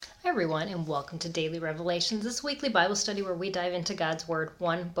everyone, and welcome to Daily Revelations, this weekly Bible study where we dive into God's Word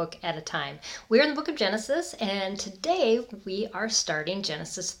one book at a time. We're in the book of Genesis, and today we are starting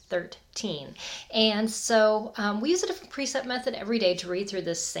Genesis 13. And so we use a different precept method every day to read through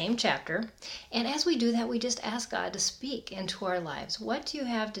this same chapter. And as we do that, we just ask God to speak into our lives. What do you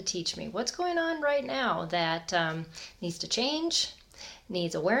have to teach me? What's going on right now that needs to change?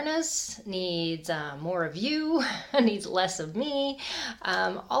 Needs awareness, needs more of you, needs less of me,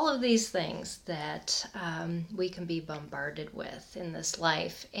 all of these things that we can be bombarded with in this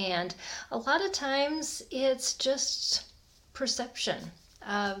life. And a lot of times it's just perception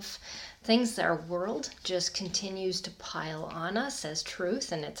of things that our world just continues to pile on us as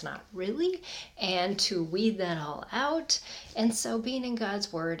truth, and it's not really, and to weed that all out. And so being in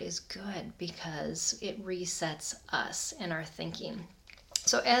God's Word is good because it resets us in our thinking.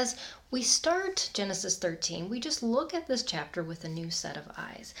 So as we start Genesis 13, we just look at this chapter with a new set of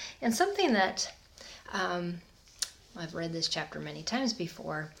eyes. And something that I've read this chapter many times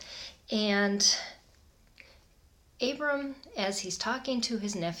before, and Abram, as he's talking to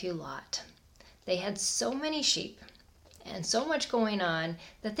his nephew Lot, they had so many sheep and so much going on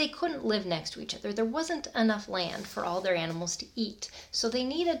that they couldn't live next to each other. There wasn't enough land for all their animals to eat, so they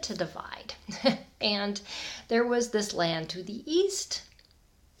needed to divide. And there was this land to the east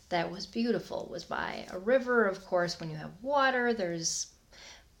that was beautiful. It was by a river. Of course, when you have water, there's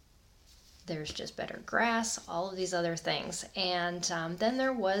just better grass, all of these other things. And then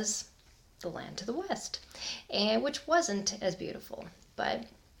there was the land to the west, and which wasn't as beautiful. But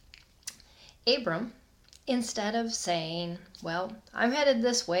Abram, instead of saying, well, I'm headed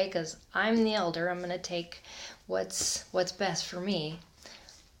this way because I'm the elder, I'm going to take what's best for me,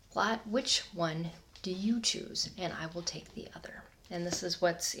 Lot, which one do you choose? And I will take the other. And this is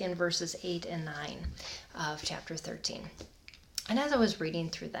what's in verses 8 and 9 of chapter 13. And as I was reading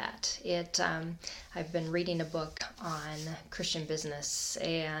through that, I've been reading a book on Christian business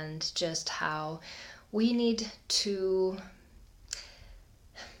and just how we need to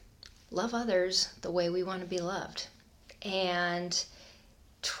love others the way we want to be loved and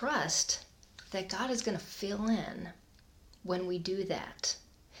trust that God is going to fill in when we do that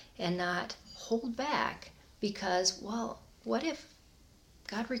and not hold back because, well, what if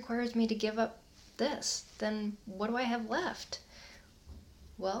God requires me to give up this? Then what do I have left?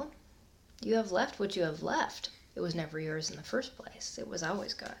 Well, you have left what you have left. It was never yours in the first place. It was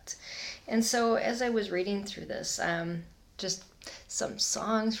always God's. And so as I was reading through this, just some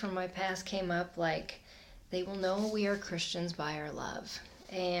songs from my past came up, like, they will know we are Christians by our love.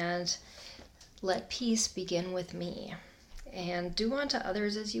 And let peace begin with me. And do unto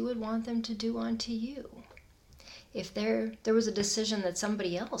others as you would want them to do unto you. If there was a decision that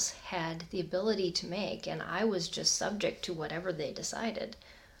somebody else had the ability to make and I was just subject to whatever they decided,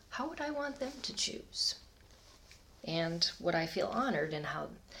 how would I want them to choose? And would I feel honored in how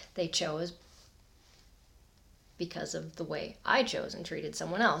they chose because of the way I chose and treated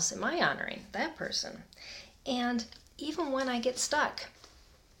someone else? Am I honoring that person? And even when I get stuck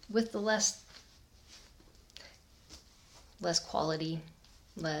with the less quality,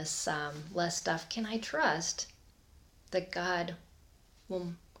 less stuff, can I trust that God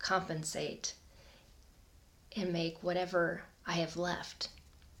will compensate and make whatever I have left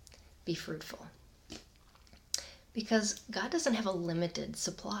be fruitful? Because God doesn't have a limited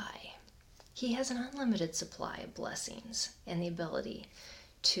supply. He has an unlimited supply of blessings and the ability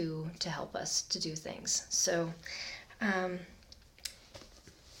to help us to do things. So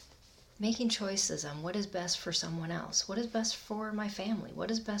making choices on what is best for someone else, what is best for my family, what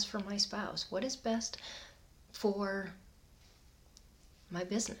is best for my spouse, what is best for my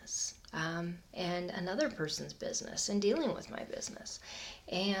business and another person's business and dealing with my business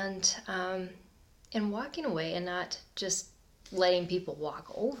and walking away and not just letting people walk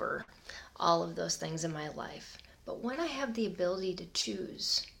over all of those things in my life. But when I have the ability to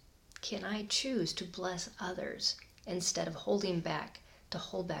choose, can I choose to bless others instead of hold back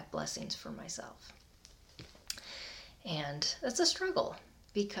blessings for myself? And that's a struggle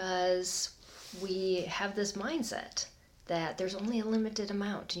because we have this mindset that there's only a limited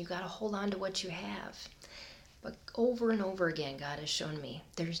amount and you got to hold on to what you have. But over and over again, God has shown me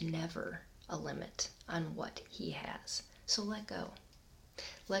there's never a limit on what He has. So let go.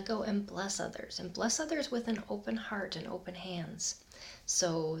 Let go and bless others with an open heart and open hands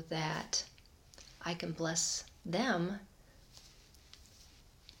so that I can bless them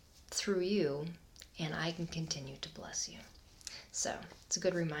through you and I can continue to bless you. So it's a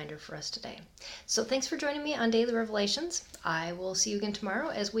good reminder for us today. So thanks for joining me on Daily Revelations. I will see you again tomorrow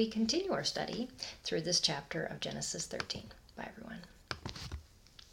as we continue our study through this chapter of Genesis 13. Bye, everyone.